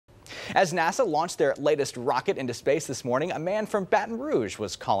As NASA launched their latest rocket into space this morning, a man from Baton Rouge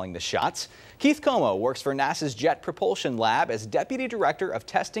was calling the shots. Keith Comeaux works for NASA's Jet Propulsion Lab as Deputy Director of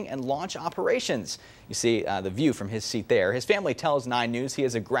Testing and Launch Operations. You see the view from his seat there. His family tells 9 News he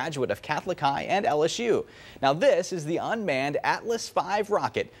is a graduate of Catholic High and LSU. Now this is the unmanned Atlas V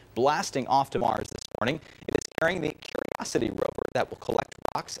rocket blasting off to Mars this morning. It is carrying the Curiosity rover that will collect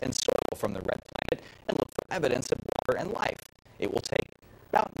rocks and soil from the red planet and look for evidence of water and life. It will take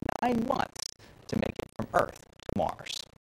about 9 months to make it from Earth.